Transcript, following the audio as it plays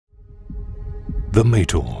The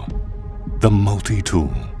Methor, the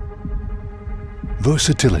multi-tool.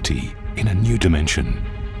 Versatility in a new dimension.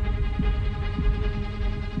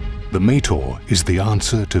 The Methor is the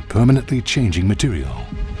answer to permanently changing material.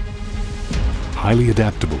 Highly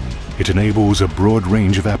adaptable, it enables a broad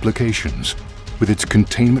range of applications with its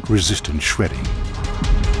containment-resistant shredding.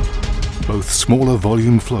 Both smaller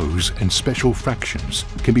volume flows and special fractions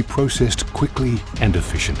can be processed quickly and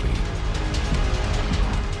efficiently.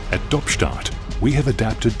 At Doppstadt, we have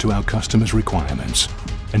adapted to our customers' requirements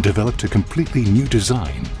and developed a completely new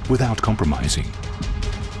design without compromising.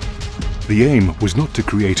 The aim was not to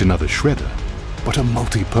create another shredder, but a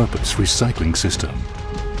multi-purpose recycling system.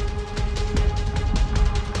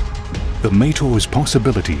 The Methor's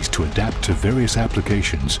possibilities to adapt to various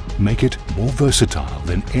applications make it more versatile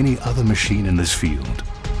than any other machine in this field.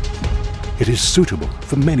 It is suitable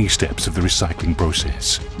for many steps of the recycling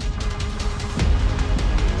process.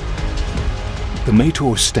 The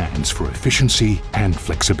Methor stands for efficiency and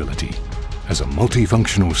flexibility. As a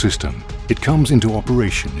multifunctional system, it comes into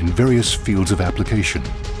operation in various fields of application.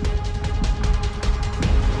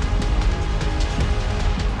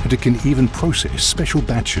 And it can even process special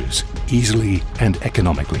batches easily and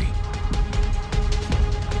economically.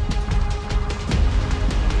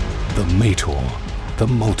 The Methor, the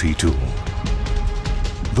multi-tool.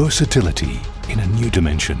 Versatility in a new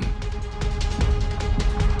dimension.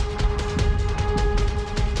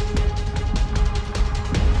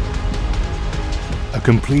 A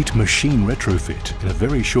complete machine retrofit in a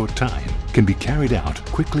very short time can be carried out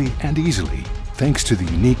quickly and easily thanks to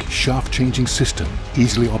the unique shaft-changing system,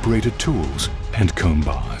 easily operated tools and comb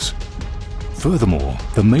bars. Furthermore,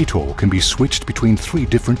 the Methor can be switched between 3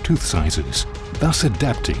 different tooth sizes, thus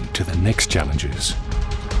adapting to the next challenges.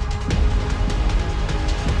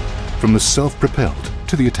 From the self-propelled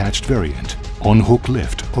to the attached variant, on-hook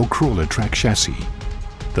lift or crawler track chassis,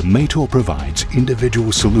 the Methor provides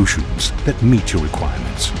individual solutions that meet your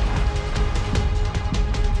requirements.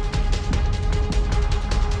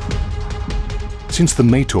 Since the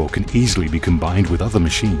Methor can easily be combined with other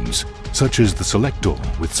machines, such as the Selector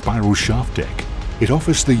with spiral shaft deck, it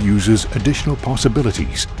offers the users additional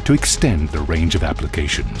possibilities to extend the range of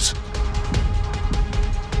applications.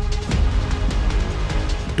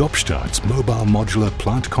 Doppstadt's mobile modular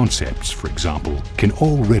plant concepts, for example, can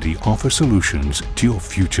already offer solutions to your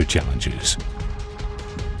future challenges.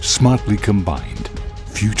 Smartly combined,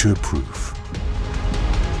 future-proof.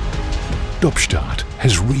 Doppstadt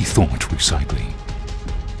has rethought recycling.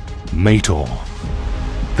 Methor,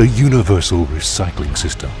 the universal recycling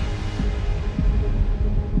system.